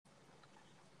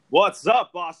What's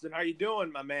up, Austin? How you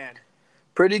doing, my man?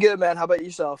 Pretty good, man. How about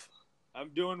yourself? I'm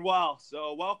doing well.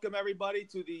 So welcome, everybody,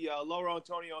 to the Lower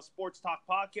Antonio Sports Talk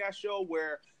podcast show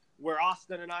where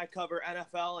Austin and I cover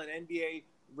NFL and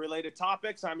NBA-related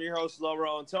topics. I'm your host, Lower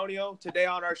Antonio. Today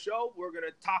on our show, we're going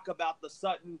to talk about the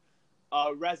sudden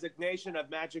resignation of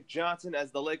Magic Johnson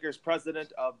as the Lakers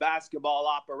president of basketball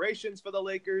operations for the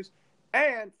Lakers.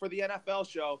 And for the NFL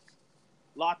show,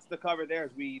 lots to cover there.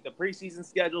 The preseason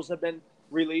schedules have been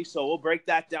released, so we'll break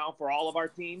that down for all of our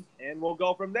teams, and we'll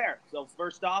go from there. So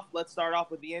first off, let's start off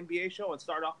with the NBA show and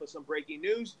start off with some breaking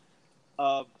news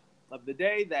of the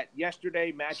day that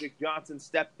yesterday Magic Johnson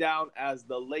stepped down as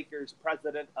the Lakers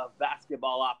president of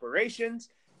basketball operations,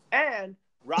 and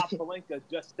Rob Pelinka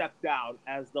just stepped down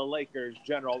as the Lakers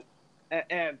general,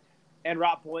 and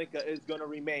Rob Pelinka is going to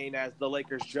remain as the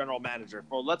Lakers general manager.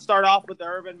 Well, let's start off with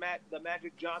the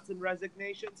Magic Johnson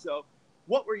resignation. So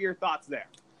what were your thoughts there?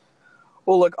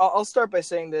 Well, look, I'll start by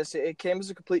saying this. It came as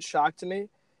a complete shock to me,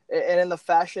 and in the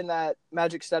fashion that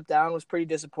Magic stepped down was pretty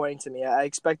disappointing to me. I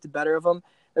expected better of him.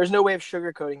 There's no way of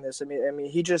sugarcoating this. I mean,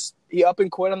 he up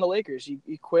and quit on the Lakers.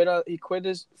 He quit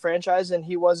his franchise, and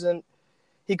he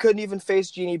couldn't even face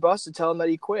Jeannie Buss to tell him that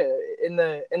he quit.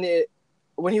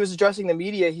 When he was addressing the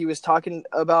media, he was talking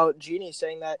about Jeannie,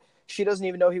 saying that she doesn't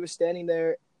even know he was standing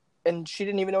there, and she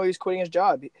didn't even know he was quitting his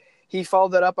job. He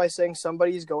followed that up by saying,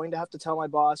 somebody's going to have to tell my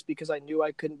boss because I knew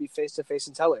I couldn't be face-to-face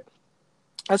and tell her.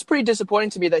 That's pretty disappointing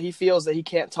to me that he feels that he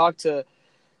can't talk to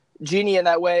Jeannie in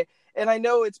that way. And I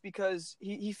know it's because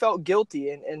he felt guilty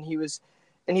and he was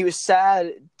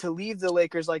sad to leave the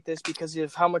Lakers like this because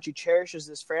of how much he cherishes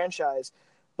this franchise.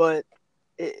 But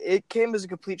it came as a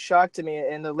complete shock to me,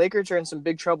 and the Lakers are in some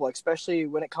big trouble, especially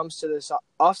when it comes to this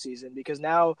offseason, because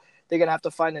now they're going to have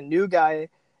to find a new guy,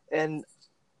 and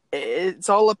it's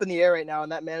all up in the air right now,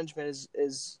 and that management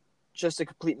is just a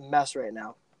complete mess right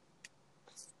now.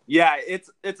 Yeah,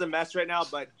 it's a mess right now,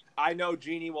 but I know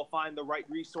Jeannie will find the right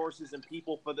resources and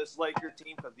people for this Laker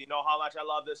team, because you know how much I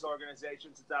love this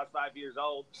organization since I was 5 years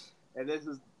old, and this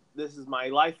is my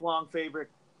lifelong favorite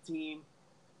team,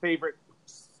 favorite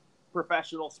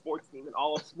professional sports team in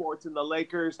all of sports in the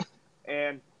Lakers,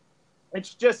 and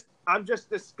I'm just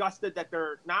disgusted that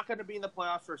they're not going to be in the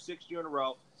playoffs for 6 years in a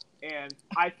row. And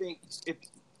I think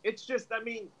it's just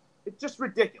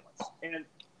ridiculous. And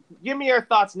give me your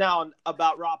thoughts now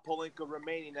about Rob Pelinka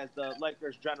remaining as the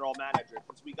Lakers general manager,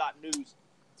 since we got news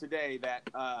today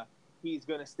that he's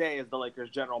going to stay as the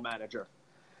Lakers general manager.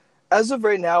 As of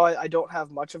right now, I don't have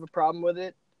much of a problem with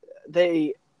it.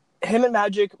 Him and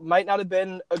Magic might not have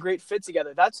been a great fit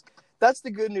together. That's the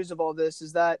good news of all this,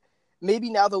 is that maybe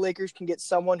now the Lakers can get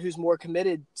someone who's more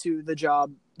committed to the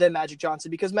job than Magic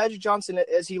Johnson, because Magic Johnson,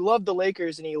 as he loved the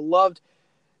Lakers and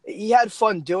he had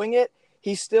fun doing it,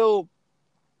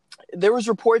 there was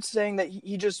reports saying that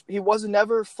he wasn't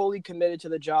never fully committed to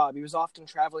the job. He was often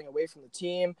traveling away from the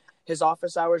team. His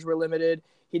office hours were limited.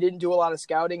 He didn't do a lot of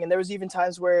scouting. And there was even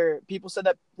times where people said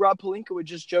that Rob Pelinka would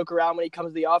just joke around when he comes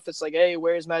to the office, like, hey,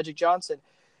 where's Magic Johnson?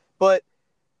 But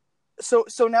so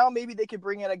now maybe they could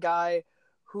bring in a guy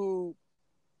who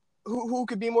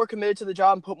could be more committed to the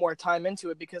job and put more time into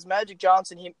it, because Magic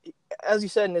Johnson, he, as he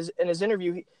said in his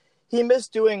interview, he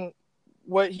missed doing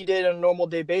what he did on a normal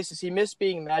day basis. He missed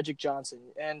being Magic Johnson.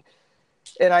 And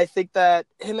I think that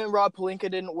him and Rob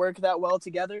Pelinka didn't work that well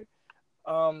together.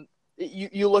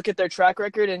 You look at their track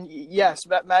record, and yes,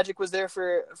 Magic was there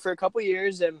for a couple of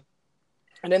years, and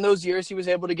in those years he was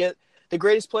able to get the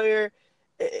greatest player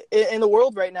in the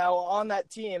world right now on that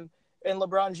team in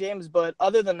LeBron James. But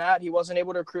other than that, he wasn't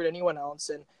able to recruit anyone else.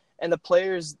 And the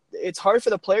players, it's hard for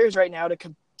the players right now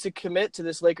to commit to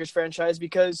this Lakers franchise,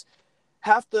 because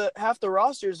half the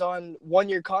roster's on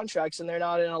 1-year contracts and they're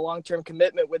not in a long-term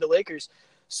commitment with the Lakers.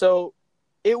 So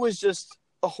it was just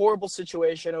a horrible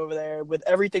situation over there with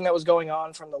everything that was going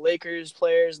on from the Lakers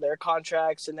players, their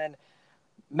contracts, and then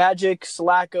Magic's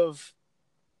lack of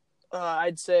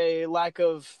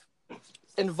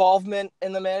involvement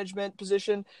in the management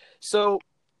position. So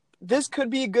this could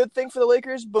be a good thing for the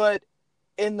Lakers, but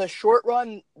in the short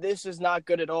run, this is not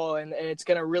good at all. And it's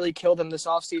going to really kill them this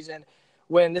offseason,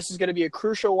 when this is going to be a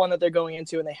crucial one that they're going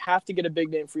into, and they have to get a big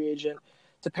name free agent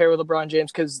to pair with LeBron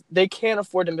James, because they can't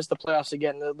afford to miss the playoffs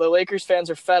again. The Lakers fans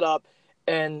are fed up,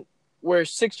 and we're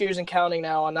 6 years and counting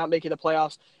now on not making the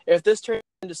playoffs. If this turns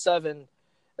into 7,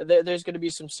 there's going to be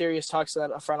some serious talks in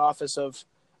that front office of,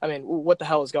 what the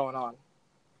hell is going on?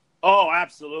 Oh,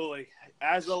 absolutely.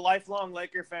 As a lifelong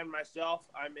Laker fan myself,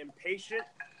 I'm impatient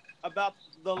about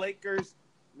the Lakers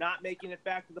not making it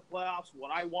back to the playoffs.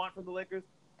 What I want from the Lakers,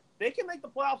 they can make the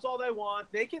playoffs all they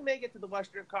want. They can make it to the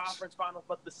Western Conference Finals,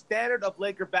 but the standard of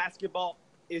Laker basketball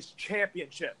is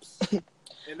championships.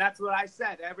 And that's what I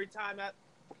said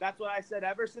that's what I said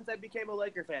ever since I became a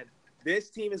Laker fan. This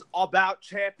team is about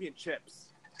championships.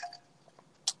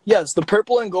 Yes, the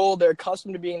purple and gold, they're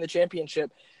accustomed to being the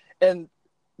championship. And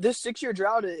this 6-year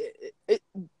drought, the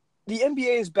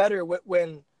NBA is better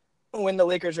when the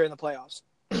Lakers are in the playoffs.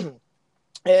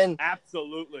 And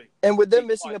absolutely. And with them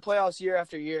missing the playoffs year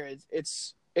after year,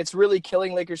 it's really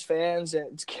killing Lakers fans,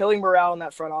 and it's killing morale in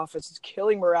that front office. It's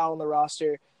killing morale in the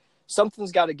roster.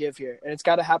 Something's got to give here, and it's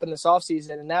got to happen this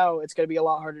offseason, and now it's going to be a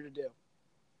lot harder to do.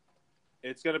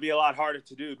 It's going to be a lot harder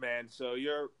to do, man. So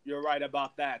you're right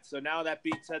about that. So now that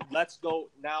being said, let's go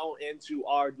now into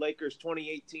our Lakers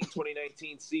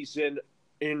 2018-2019 season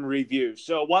in review.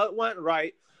 So what went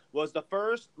right was the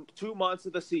first 2 months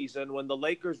of the season when the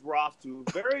Lakers were off to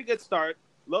a very good start.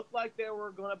 Looked like they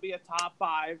were going to be a top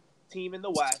 5 team in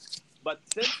the West. But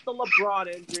since the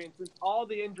LeBron injury and since all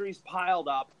the injuries piled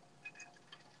up,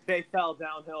 they fell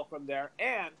downhill from there.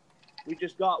 And we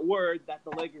just got word that the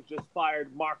Lakers just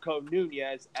fired Marco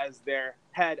Nunez as their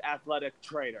head athletic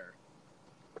trainer.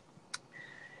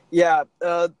 Yeah,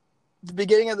 the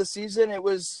beginning of the season, it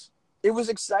was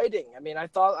exciting. I mean,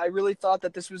 I really thought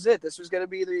that this was it. This was going to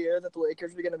be the year that the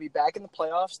Lakers were going to be back in the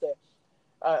playoffs.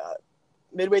 That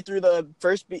midway through the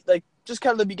first, just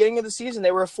kind of the beginning of the season,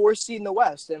 they were a 4 seed in the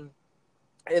West, and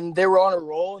they were on a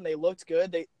roll, and they looked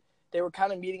good. They were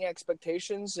kind of meeting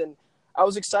expectations, and I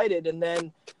was excited. And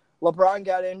then LeBron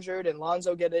got injured, and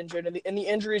Lonzo got injured, and the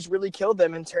injuries really killed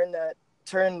them and turned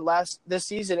this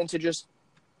season into just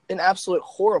an absolute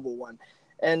horrible one.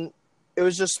 And it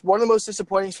was just one of the most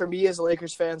disappointing for me as a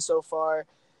Lakers fan so far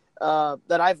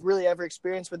that I've really ever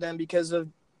experienced with them because of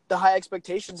the high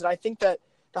expectations. And I think that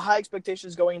the high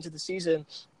expectations going into the season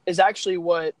is actually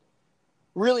what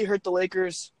really hurt the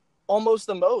Lakers almost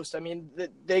the most. I mean,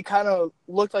 they kind of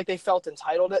looked like they felt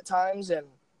entitled at times, and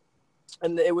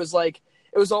it was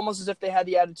almost as if they had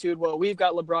the attitude, well, we've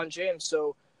got LeBron James,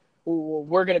 so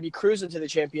we're going to be cruising to the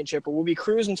championship, or we'll be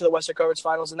cruising to the Western Conference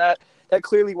Finals, and that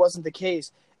clearly wasn't the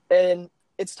case. And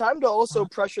it's time to also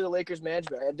pressure the Lakers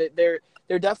management. They're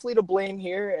definitely to blame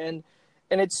here, and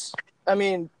it's, I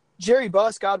mean, Jerry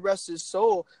Buss, God rest his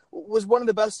soul, was one of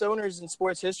the best owners in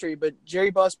sports history, but Jerry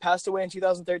Buss passed away in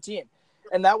 2013,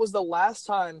 and that was the last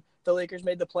time the Lakers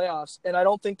made the playoffs, and I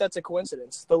don't think that's a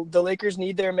coincidence. The Lakers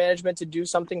need their management to do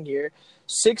something here.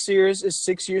 6 years is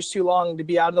 6 years too long to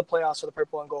be out of the playoffs for the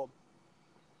purple and gold.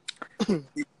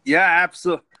 Yeah,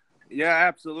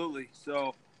 absolutely.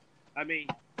 So, I mean,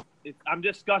 I'm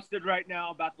disgusted right now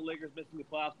about the Lakers missing the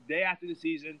playoffs the day after the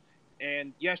season.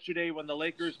 And yesterday when the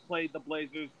Lakers played the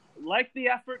Blazers, liked the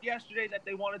effort yesterday that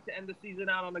they wanted to end the season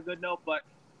out on a good note, but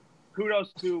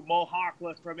kudos to Mo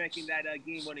Harkless for making that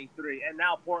game-winning 3. And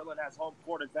now Portland has home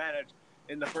court advantage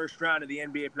in the first round of the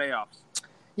NBA playoffs.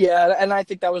 Yeah, and I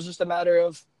think that was just a matter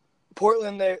of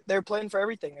Portland. They're playing for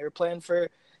everything. They were playing for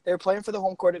the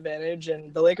home court advantage,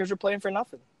 and the Lakers were playing for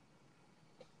nothing.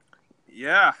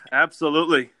 Yeah,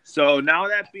 absolutely. So now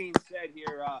that being said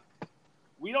here,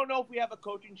 we don't know if we have a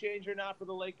coaching change or not for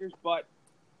the Lakers, but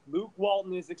Luke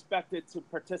Walton is expected to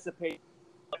participate.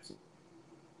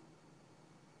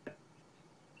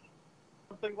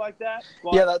 Something like that.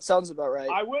 But yeah, that sounds about right.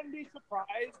 I wouldn't be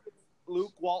surprised if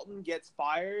Luke Walton gets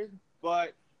fired,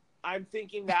 but I'm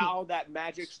thinking now that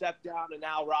Magic stepped down and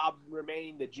now Rob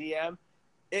remaining the GM,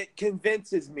 it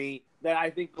convinces me that I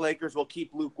think the Lakers will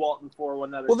keep Luke Walton for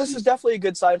another Well, this season. is definitely a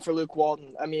good sign for Luke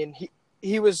Walton. I mean,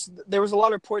 there was a lot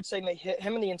of reports saying that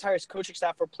him and the entire coaching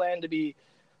staff were planned to be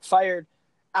fired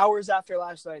hours after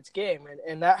last night's game,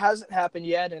 and that hasn't happened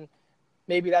yet, and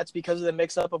maybe that's because of the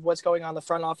mix-up of what's going on in the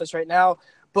front office right now.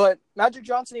 But Magic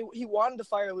Johnson, he wanted to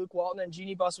fire Luke Walton, and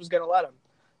Jeannie Buss was going to let him.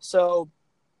 So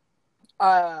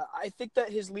I think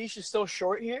that his leash is still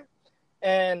short here,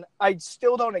 and I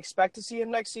still don't expect to see him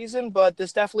next season, but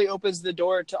this definitely opens the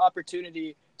door to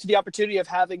the opportunity of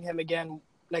having him again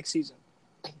next season.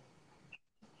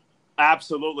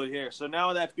 Absolutely here. So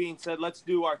now that being said, let's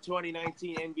do our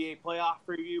 2019 NBA playoff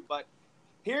review. But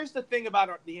here's the thing about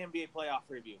the NBA playoff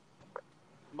review.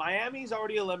 Miami's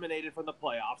already eliminated from the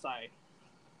playoffs. I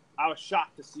was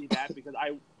shocked to see that because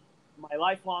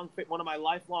one of my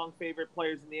lifelong favorite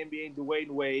players in the NBA, Dwayne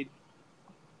Wade,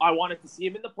 I wanted to see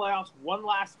him in the playoffs one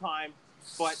last time,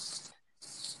 but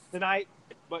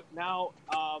now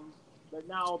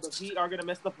the Heat are going to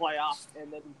miss the playoffs,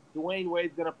 and then Dwayne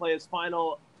Wade's going to play his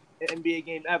final NBA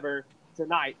game ever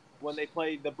tonight when they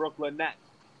play the Brooklyn Nets.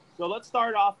 So let's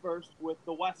start off first with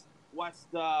the West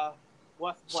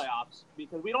playoffs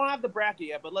because we don't have the bracket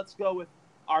yet, but let's go with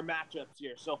our matchups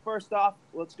here. So first off,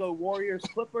 let's go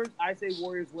Warriors-Clippers. I say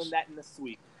Warriors win that in the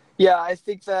sweep. Yeah, I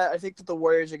think that the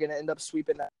Warriors are going to end up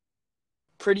sweeping that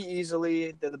pretty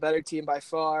easily. They're the better team by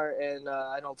far, and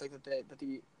I don't think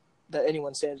that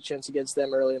anyone stands a chance against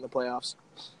them early in the playoffs.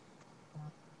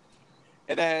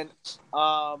 And then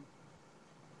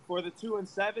for the 2 and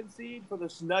 7 seed for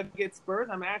the Nuggets Spurs,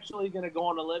 I'm actually going to go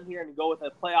on a limb here and go with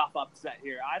a playoff upset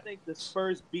here. I think the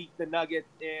Spurs beat the Nuggets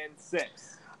in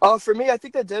 6. For me, I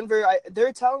think that Denver, they're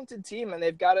a talented team, and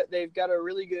they've got a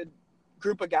really good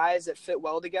group of guys that fit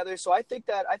well together. So I think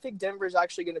Denver's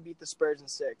actually going to beat the Spurs in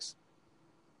 6.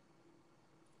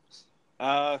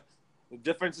 The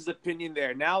difference is opinion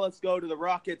there. Now let's go to the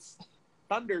Rockets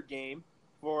Thunder game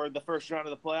for the first round of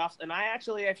the playoffs, and I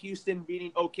actually have Houston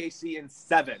beating OKC in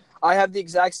 7. I have the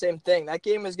exact same thing. That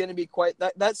game is going to be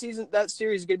that series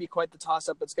is going to be quite the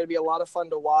toss-up. It's going to be a lot of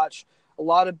fun to watch, a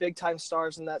lot of big-time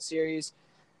stars in that series,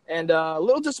 and a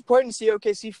little disappointing to see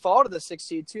OKC fall to the 6th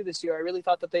seed too this year. I really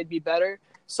thought that they'd be better,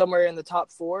 somewhere in the top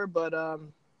 4, but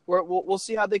we'll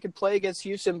see how they could play against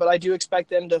Houston, but I do expect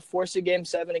them to force a Game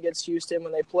 7 against Houston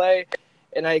when they play,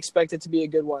 and I expect it to be a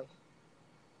good one.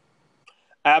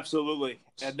 Absolutely.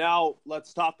 And now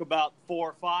let's talk about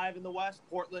 4-5 in the West,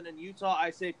 Portland and Utah. I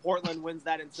say Portland wins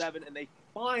that in 7, and they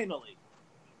finally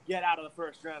get out of the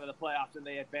first round of the playoffs, and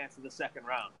they advance to the second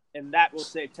round. And that will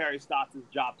save Terry Stotts'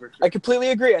 job for sure. I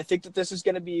completely agree. I think that this is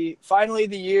going to be finally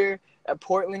the year that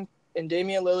Portland and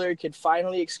Damian Lillard could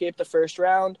finally escape the first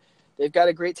round. They've got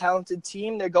a great, talented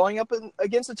team. They're going up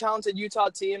against a talented Utah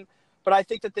team, but I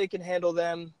think that they can handle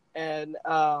them, and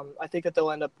I think that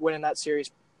they'll end up winning that series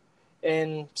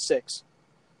in 6.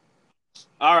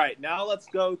 All right, now let's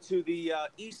go to the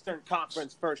Eastern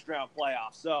Conference first round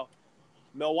playoffs. So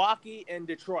Milwaukee and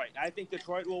Detroit. I think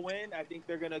Detroit will win. I think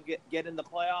they're going to get in the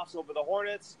playoffs over the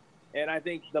Hornets, and I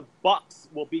think the Bucks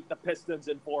will beat the Pistons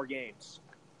in 4 games.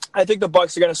 I think the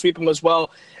Bucks are going to sweep them as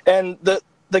well. And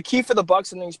the key for the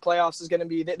Bucks in these playoffs is going to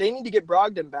be that they need to get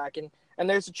Brogdon back, and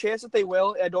there's a chance that they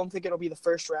will. I don't think it'll be the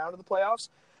first round of the playoffs,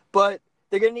 but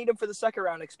they're going to need him for the second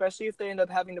round, especially if they end up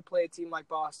having to play a team like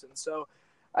Boston. So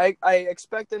I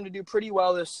expect them to do pretty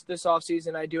well this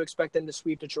offseason. I do expect them to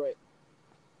sweep Detroit.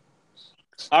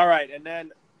 All right, and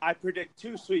then I predict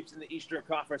 2 sweeps in the Eastern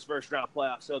Conference first round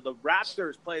playoffs. So the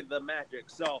Raptors play the Magic.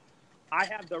 So I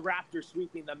have the Raptors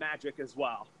sweeping the Magic as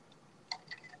well.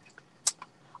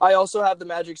 I also have the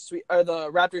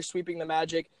Raptors sweeping the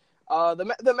Magic. I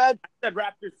said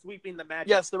Raptors sweeping the Magic.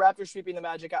 Yes, the Raptors sweeping the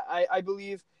Magic. I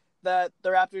believe that the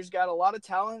Raptors got a lot of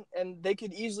talent, and they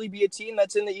could easily be a team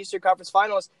that's in the Eastern Conference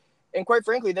Finals. And quite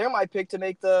frankly, they're my pick to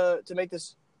make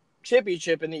this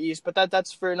championship in the East. But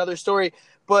that's for another story.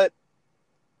 But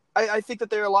I think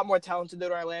that they're a lot more talented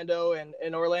than Orlando, and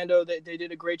in Orlando they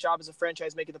did a great job as a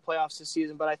franchise making the playoffs this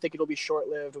season. But I think it'll be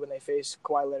short-lived when they face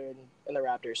Kawhi Leonard and the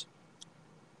Raptors.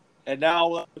 And now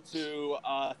we'll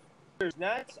go to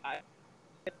Nets. I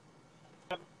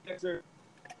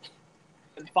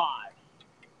in 5.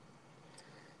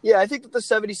 Yeah, I think that the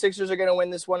 76ers are going to win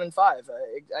this one in 5.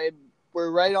 We're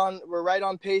right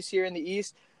on pace here in the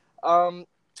East. The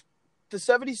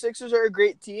 76ers are a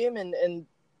great team, and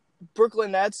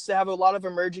Brooklyn Nets have a lot of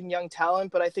emerging young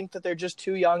talent, but I think that they're just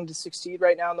too young to succeed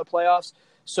right now in the playoffs.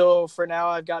 So for now,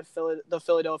 I've got the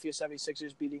Philadelphia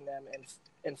 76ers beating them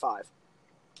in 5.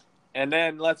 And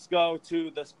then let's go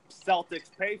to the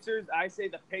Celtics-Pacers. I say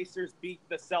the Pacers beat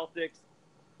the Celtics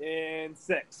in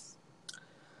 6.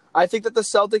 I think that the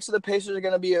Celtics and the Pacers are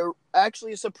going to be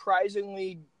actually a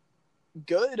surprisingly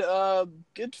good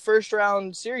first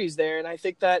round series there, and I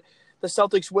think that the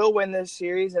Celtics will win this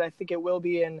series, and I think it will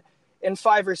be in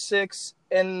 5 or 6.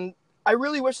 And I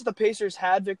really wish that the Pacers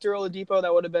had Victor Oladipo.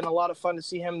 That would have been a lot of fun to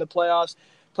see him in the playoffs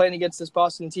playing against this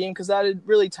Boston team, because that would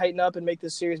really tighten up and make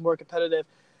this series more competitive.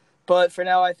 But for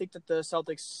now, I think that the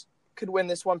Celtics could win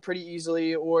this one pretty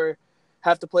easily, or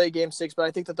have to play Game 6. But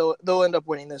I think that they'll end up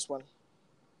winning this one.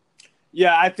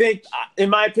 Yeah, I think, in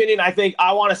my opinion,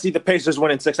 I want to see the Pacers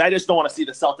win in 6. I just don't want to see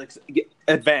the Celtics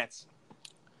advance.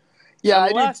 Yeah,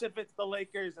 unless if it's the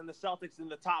Lakers and the Celtics in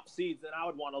the top seeds, then I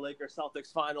would want a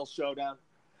Lakers-Celtics finals showdown.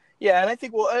 Yeah, and I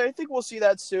think we'll see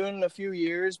that soon in a few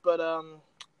years. But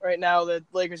right now, the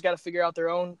Lakers got to figure out their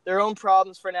own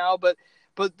problems for now. But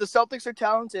the Celtics are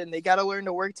talented, and they got to learn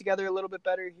to work together a little bit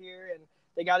better here, and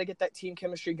they got to get that team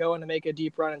chemistry going to make a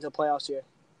deep run into playoffs here.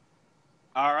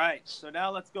 All right, so now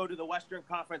let's go to the Western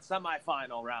Conference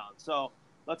semifinal round. So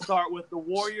let's start with the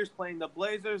Warriors playing the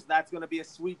Blazers. That's going to be a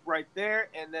sweep right there.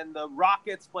 And then the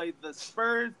Rockets play the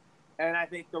Spurs, and I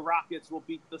think the Rockets will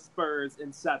beat the Spurs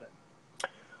in 7.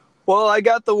 Well, I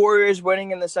got the Warriors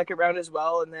winning in the second round as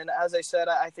well. And then, as I said,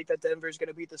 I think that Denver is going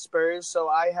to beat the Spurs. So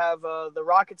I have the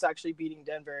Rockets actually beating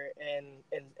Denver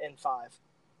in 5.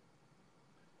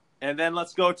 And then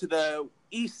let's go to the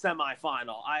East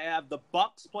semifinal. I have the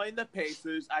Bucks playing the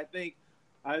Pacers. I think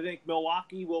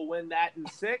Milwaukee will win that in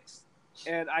 6.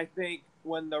 And I think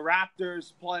when the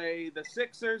Raptors play the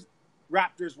Sixers,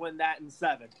 Raptors win that in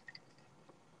 7.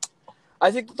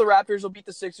 I think that the Raptors will beat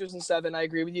the Sixers in 7. I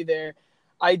agree with you there.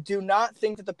 I do not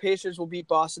think that the Pacers will beat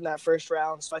Boston that first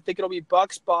round. So I think it'll be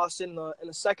Bucks Boston in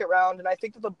the second round, and I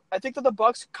think that the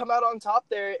Bucks come out on top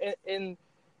there in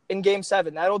Game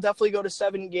 7. That'll definitely go to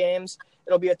 7 games.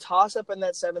 It'll be a toss up in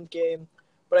that 7th game,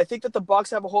 but I think that the Bucks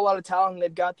have a whole lot of talent. And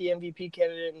they've got the MVP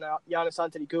candidate in Giannis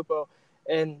Antetokounmpo,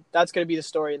 and that's going to be the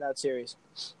story in that series.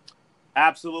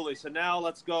 Absolutely. So now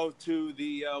let's go to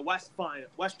the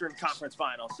Western Conference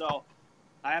Final. So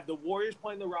I have the Warriors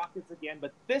playing the Rockets again,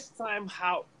 but this time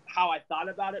how I thought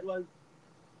about it was,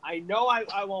 I know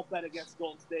I won't bet against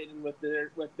Golden State and with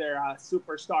their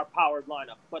superstar powered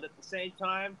lineup, but at the same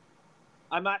time,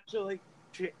 I'm actually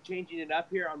changing it up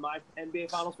here on my NBA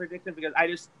Finals prediction because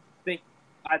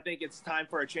I think it's time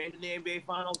for a change in the NBA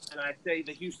Finals, and I say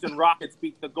the Houston Rockets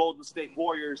beat the Golden State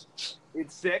Warriors in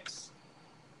 6.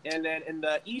 And then in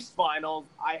the East Finals,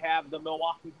 I have the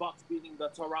Milwaukee Bucks beating the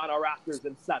Toronto Raptors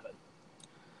in 7.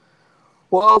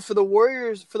 Well, for the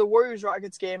Warriors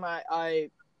Rockets game, I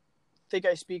think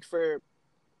I speak for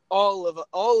all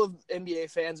of NBA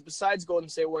fans besides Golden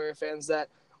State Warrior fans that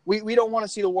we don't want to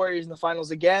see the Warriors in the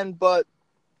finals again, but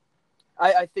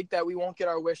I think that we won't get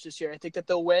our wish this year. I think that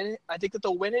they'll win. I think that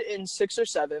they'll win it in 6 or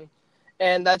 7,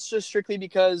 and that's just strictly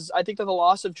because I think that the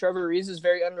loss of Trevor Ariza is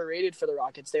very underrated for the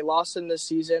Rockets. They lost him this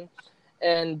season,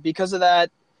 and because of that,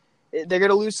 they're going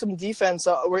to lose some defense.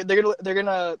 They're going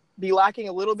to be lacking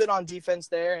a little bit on defense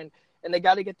there, and they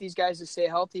got to get these guys to stay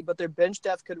healthy, but their bench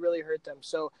depth could really hurt them.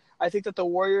 So I think that the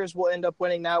Warriors will end up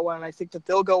winning that one, and I think that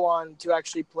they'll go on to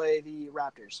actually play the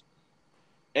Raptors.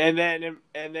 And then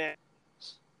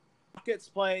Rockets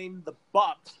playing the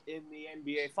Bucks in the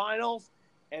NBA Finals,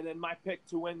 and then my pick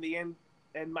to win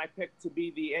my pick to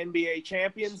be the NBA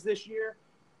champions this year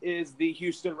is the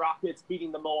Houston Rockets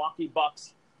beating the Milwaukee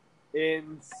Bucks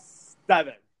in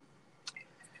 7.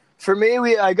 For me,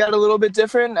 I got a little bit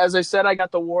different. As I said, I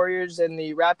got the Warriors and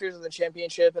the Raptors in the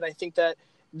championship, and I think that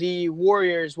the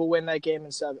Warriors will win that game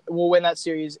in 7. Will win that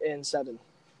series in 7.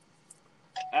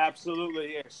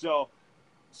 Absolutely. Yeah.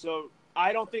 So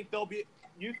I don't think they'll be.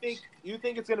 You think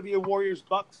it's going to be a Warriors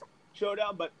Bucks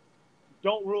showdown, but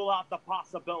don't rule out the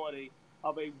possibility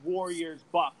of a Warriors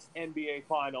Bucks NBA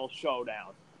Finals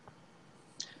showdown.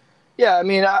 Yeah, I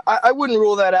mean, I wouldn't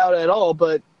rule that out at all,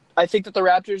 but I think that the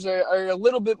Raptors are a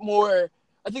little bit more.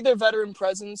 I think their veteran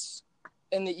presence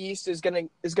in the East is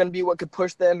gonna be what could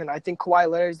push them, and I think Kawhi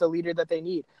Leonard is the leader that they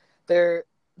need. They're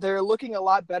looking a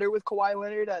lot better with Kawhi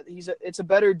Leonard. It's a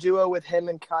better duo with him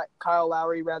and Kyle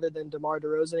Lowry rather than DeMar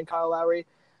DeRozan and Kyle Lowry.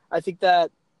 I think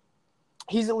that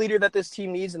he's a leader that this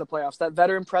team needs in the playoffs. That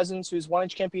veteran presence who's won a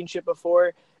championship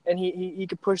before, and he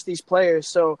could push these players.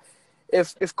 So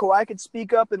if Kawhi could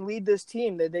speak up and lead this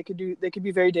team, they could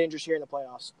be very dangerous here in the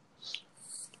playoffs.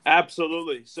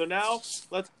 Absolutely. So now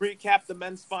let's recap the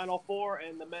men's Final Four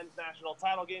and the men's national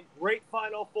title game. Great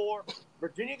Final Four.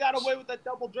 Virginia got away with that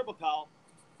double dribble call,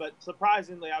 but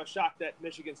surprisingly, I was shocked that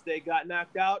Michigan State got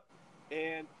knocked out.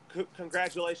 And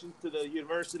congratulations to the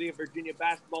University of Virginia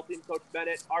basketball team, Coach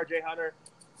Bennett, R.J. Hunter.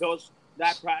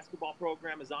 That basketball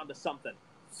program is on to something.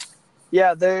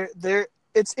 Yeah,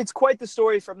 it's quite the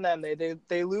story from them.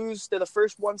 They lose. They're the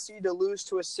first 1 seed to lose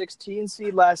to a 16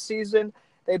 seed last season.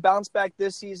 They bounced back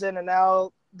this season, and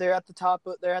now they're at the top.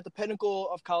 They're at the pinnacle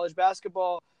of college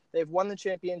basketball. They've won the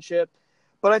championship.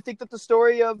 But I think that the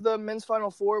story of the men's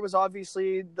Final Four was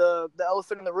obviously the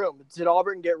elephant in the room. Did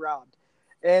Auburn get robbed?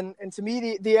 And to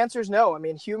me, the answer is no. I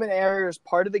mean, human error is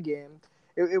part of the game.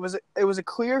 It was a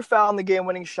clear foul in the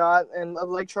game-winning shot, and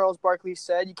like Charles Barkley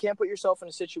said, you can't put yourself in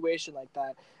a situation like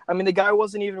that. I mean, the guy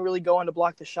wasn't even really going to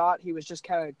block the shot. He was just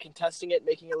kind of contesting it,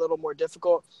 making it a little more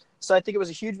difficult. So I think it was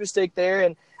a huge mistake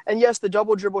there. And yes, the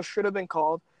double dribble should have been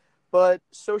called, but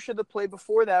so should the play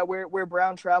before that where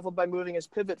Brown traveled by moving his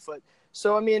pivot foot.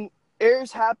 So, I mean,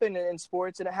 errors happen in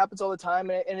sports, and it happens all the time,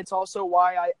 and it's also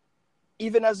why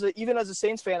even as a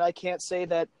Saints fan, I can't say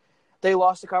that they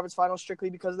lost the conference finals strictly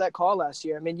because of that call last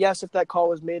year. I mean, yes, if that call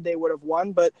was made, they would have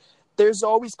won, but there's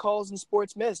always calls in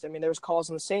sports missed. I mean, there was calls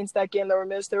on the Saints that game that were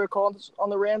missed. There were calls on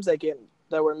the Rams that game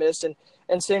that were missed, and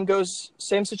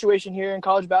same situation here in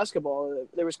college basketball.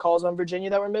 There was calls on Virginia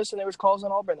that were missed, and there was calls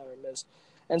on Auburn that were missed.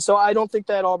 And so I don't think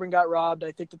that Auburn got robbed.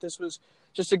 I think that this was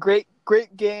just a great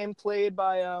game played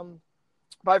by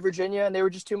Virginia, and they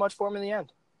were just too much for them in the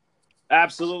end.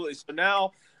 Absolutely. So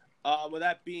now, with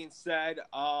that being said,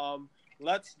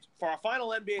 for our final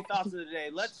NBA thoughts of the day,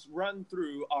 let's run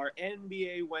through our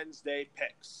NBA Wednesday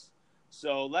picks.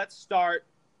 So let's start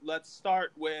with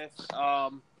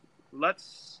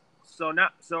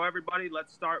everybody,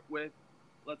 let's start with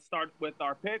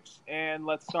our picks, and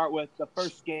let's start with the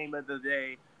first game of the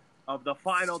day, of the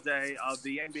final day of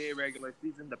the NBA regular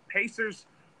season. The Pacers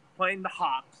playing the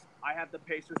Hawks. I have the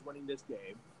Pacers winning this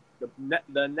game.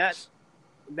 The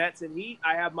Nets and Heat,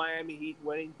 I have Miami Heat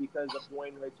winning because of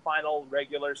Dwayne Wade's final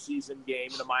regular season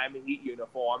game in the Miami Heat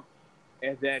uniform.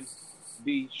 And then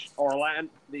the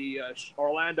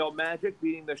Orlando Magic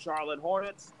beating the Charlotte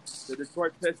Hornets, the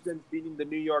Detroit Pistons beating the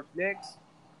New York Knicks,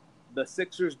 the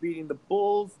Sixers beating the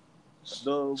Bulls,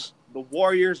 the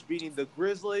Warriors beating the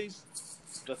Grizzlies,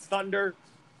 the Thunder,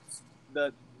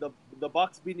 the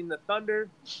Bucks beating the Thunder,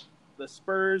 the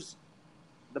Spurs,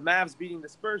 the Mavs beating the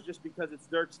Spurs just because it's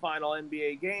Dirk's final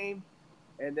NBA game,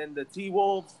 and then the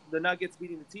Nuggets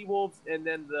beating the T-Wolves, and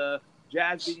then the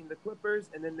Jazz beating the Clippers,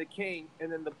 and then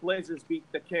the Blazers beat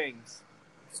the Kings.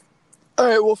 All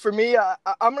right, well, for me, I'm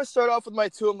going to start off with my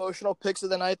two emotional picks of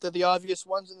the night. They're the obvious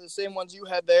ones and the same ones you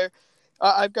had there.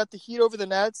 I've got the Heat over the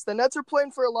Nets. The Nets are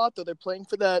playing for a lot, though. They're playing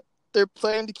for that. They're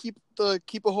playing to keep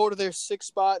a hold of their sixth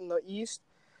spot in the East.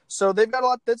 So they've got a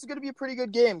lot. That's going to be a pretty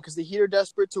good game because the Heat are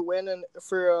desperate to win and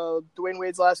for Dwayne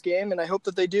Wade's last game, and I hope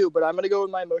that they do. But I'm going to go with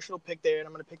my emotional pick there, and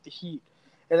I'm going to pick the Heat.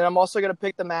 And then I'm also going to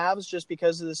pick the Mavs just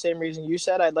because of the same reason you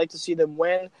said. I'd like to see them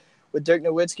win with Dirk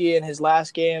Nowitzki in his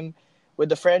last game with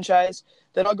the franchise.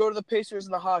 Then I'll go to the Pacers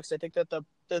and the Hawks. I think that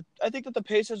the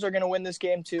Pacers are going to win this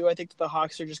game too. I think that the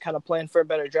Hawks are just kind of playing for a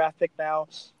better draft pick now.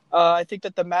 I think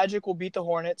that the Magic will beat the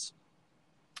Hornets.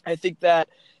 I think that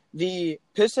the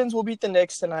Pistons will beat the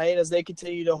Knicks tonight as they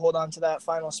continue to hold on to that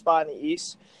final spot in the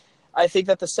East. I think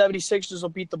that the 76ers will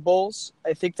beat the Bulls.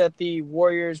 I think that the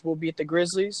Warriors will beat the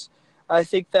Grizzlies. I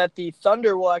think that the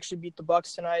Thunder will actually beat the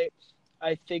Bucks tonight.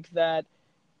 I think that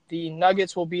the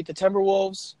Nuggets will beat the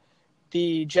Timberwolves.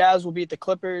 The Jazz will beat the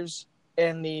Clippers.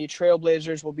 And the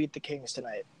Trailblazers will beat the Kings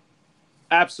tonight.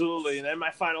 Absolutely. And then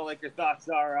my final Laker thoughts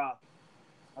are,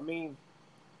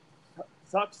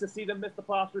 sucks to see them miss the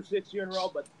playoffs for 6 years in a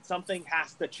row, but something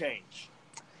has to change.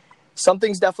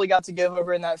 Something's definitely got to give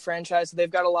over in that franchise. They've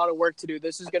got a lot of work to do.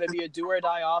 This is going to be a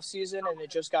do-or-die offseason, and it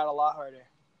just got a lot harder.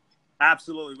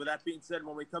 Absolutely. With that being said,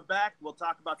 when we come back, we'll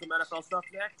talk about some NFL stuff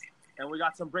next, and we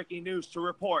got some breaking news to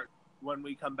report when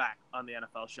we come back on the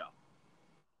NFL show.